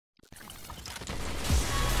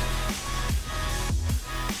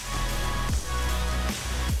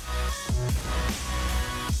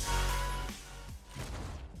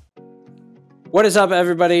What is up,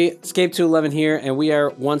 everybody? Escape211 here, and we are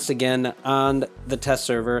once again on the test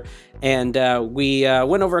server. And we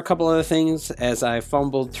went over a couple other things as I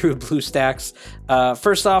fumbled through BlueStacks.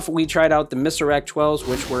 First off, we tried out the Mr. Rack 12s,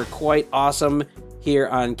 which were quite awesome here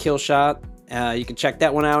on Killshot. You can check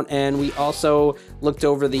that one out. And we also looked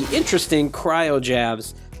over the interesting cryo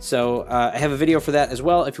jabs. So I have a video for that as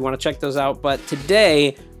well if you want to check those out. But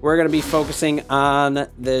today, we're going to be focusing on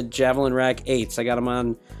the Javelin Rack 8s. I got them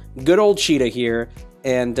on good old Cheetah here,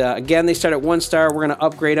 and again, they start at 1 star. We're going to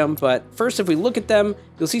upgrade them, but first, if we look at them,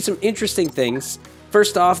 you'll see some interesting things.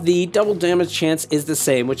 First off, the double damage chance is the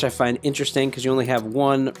same, which I find interesting because you only have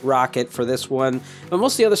 1 rocket for this one, but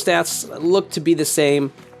most of the other stats look to be the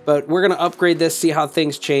same. But we're going to upgrade this, see how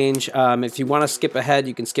things change. If you want to skip ahead,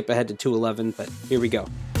 you can skip ahead to 211, but here we go.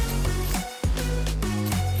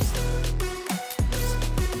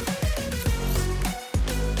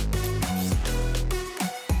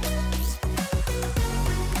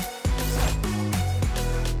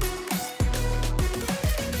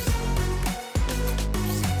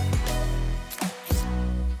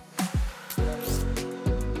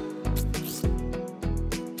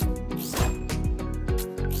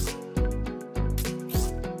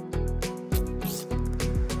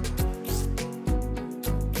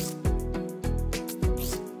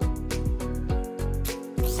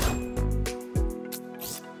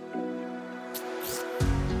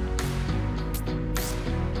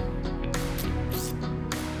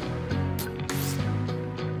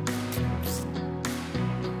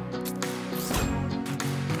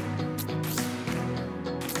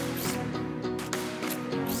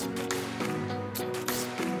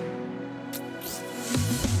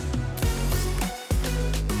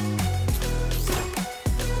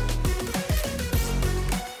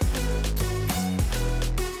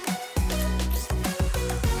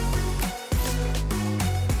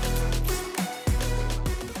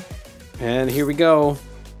 And here we go.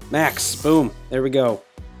 Max. Boom. There we go.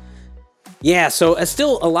 Yeah, so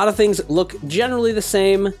still a lot of things look generally the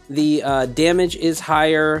same. The damage is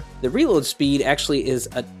higher. The reload speed actually is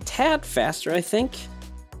a tad faster, I think.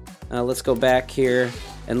 Let's go back here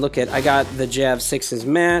and look at... I got the Jav 6s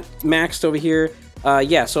maxed over here.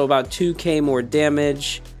 Yeah, so about 2k more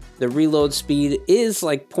damage. The reload speed is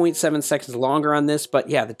like 0.7 seconds longer on this,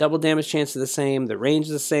 but yeah, the double damage chance is the same, the range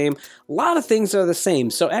is the same, a lot of things are the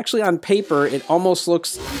same. So actually on paper, it almost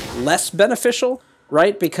looks less beneficial,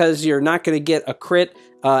 right? Because you're not going to get a crit,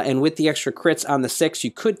 and with the extra crits on the 6,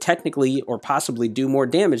 you could technically or possibly do more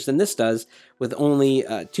damage than this does with only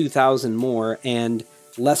 2,000 more and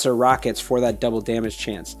lesser rockets for that double damage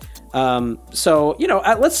chance. So, you know,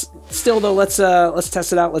 let's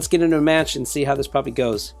test it out. Let's get into a match and see how this puppy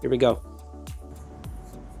goes. Here we go.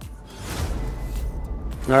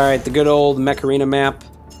 All right, the good old Mech Arena map.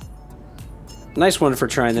 Nice one for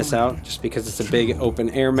trying this out, just because it's a big open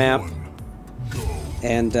air map.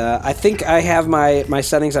 And I think I have my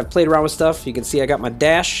settings. I've played around with stuff. You can see I got my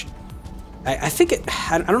dash. I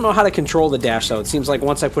don't know how to control the dash, though. It seems like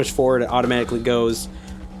once I push forward, it automatically goes.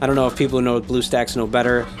 I don't know if people who know BlueStacks know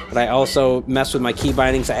better, but I also mess with my key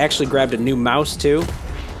bindings. I actually grabbed a new mouse, too,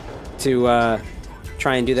 to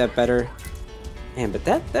try and do that better. Man, but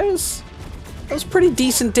that was pretty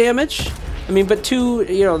decent damage. I mean, but 2,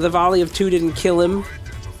 you know, the volley of 2 didn't kill him.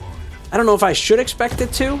 I don't know if I should expect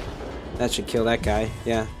it to. That should kill that guy.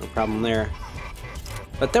 Yeah, no problem there.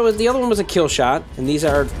 But that was the other one was a kill shot, and these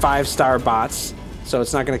are 5-star bots, so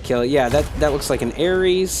it's not gonna kill. Yeah, that looks like an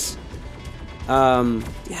Ares.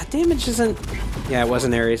 Yeah, damage isn't... Yeah, it was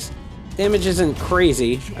an Ares. Damage isn't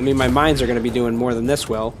crazy. I mean, my mines are gonna be doing more than this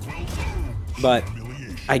will, but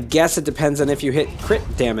I guess it depends on if you hit crit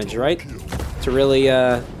damage, right? To really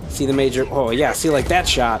see the major... Oh yeah, see, like that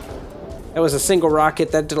shot. That was a single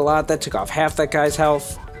rocket that did a lot. That took off half that guy's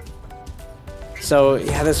health. So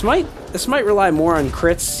yeah, this might rely more on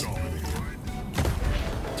crits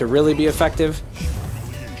to really be effective.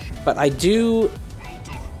 But I do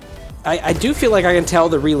feel like I can tell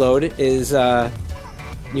the reload is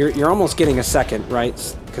you're almost getting a second, right?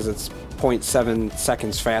 Because it's 0.7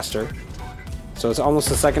 seconds faster. So it's almost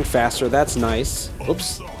a second faster. That's nice.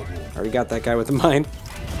 Oops, already got that guy with the mine.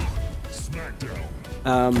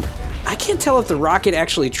 I can't tell if the rocket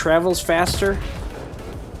actually travels faster.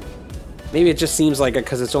 Maybe it just seems like it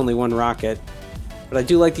because it's only 1 rocket. But I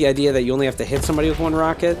do like the idea that you only have to hit somebody with 1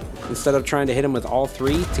 rocket instead of trying to hit him with all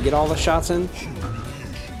 3 to get all the shots in.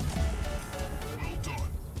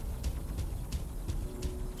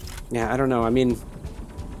 Yeah, I don't know. I mean,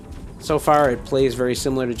 so far it plays very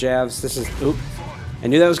similar to Javs. This is... Oop. I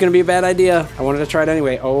knew that was going to be a bad idea. I wanted to try it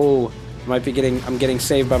anyway. Oh, I'm getting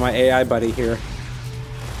saved by my AI buddy here.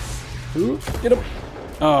 Ooh, get him.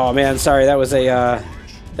 Oh man, sorry, that was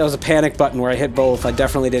a panic button where I hit both. I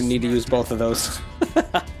definitely didn't need to use both of those.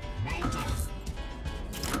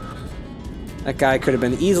 That guy could have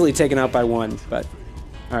been easily taken out by one, but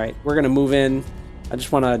all right, we're gonna move in. I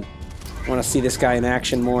just wanna see this guy in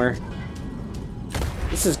action more.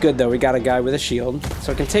 This is good though. We got a guy with a shield,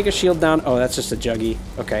 so I can take a shield down. Oh, that's just a Juggy.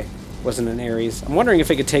 Okay, wasn't an Ares. I'm wondering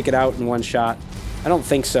if I could take it out in one shot. I don't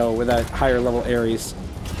think so with a higher level Ares,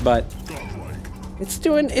 but it's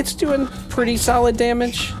doing pretty solid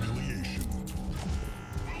damage.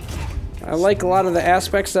 I like a lot of the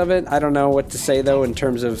aspects of it. I don't know what to say though in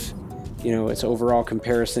terms of, you know, its overall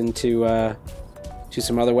comparison to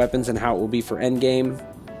some other weapons and how it will be for endgame.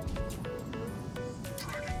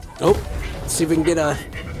 Oh, let's see if we can get a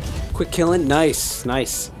quick kill in. Nice,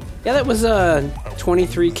 nice. Yeah, that was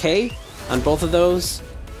 23k on both of those.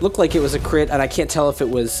 Looked like it was a crit, and I can't tell if it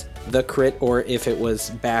was the crit or if it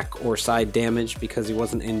was back or side damage because he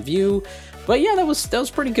wasn't in view. But yeah, that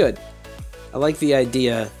was pretty good. I like the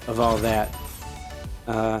idea of all that.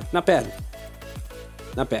 Not bad.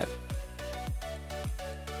 Not bad.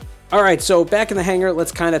 Alright, so back in the hangar,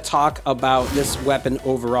 let's kind of talk about this weapon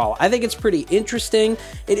overall. I think it's pretty interesting.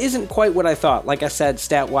 It isn't quite what I thought. Like I said,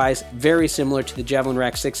 stat-wise, very similar to the Javelin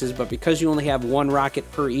Rack 6s, but because you only have one rocket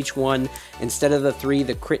per each one, instead of the 3,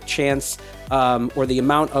 the crit chance, or the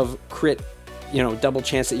amount of crit, you know, double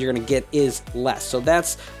chance that you're going to get is less. So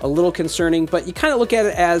that's a little concerning, but you kind of look at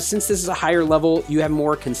it as, since this is a higher level, you have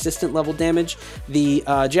more consistent level damage. The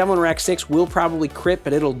Javelin Rack 6 will probably crit,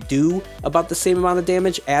 but it'll do about the same amount of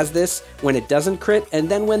damage as this when it doesn't crit, and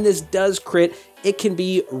then when this does crit, it can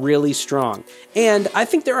be really strong. And I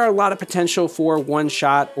think there are a lot of potential for one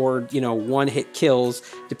shot or, you know, one hit kills,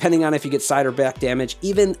 depending on if you get side or back damage,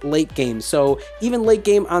 even late game. So even late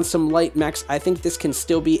game on some light mechs, I think this can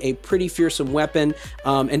still be a pretty fearsome weapon.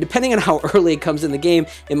 And depending on how early it comes in the game,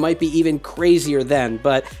 it might be even crazier then.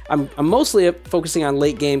 But I'm mostly focusing on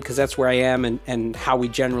late game because that's where I am and how we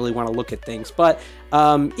generally want to look at things. But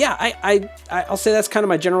yeah, I'll say that's kind of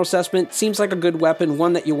my general assessment. Seems like a good weapon,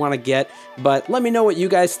 one that you want to get, but let me know what you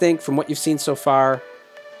guys think from what you've seen so far,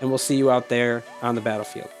 and we'll see you out there on the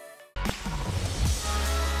battlefield.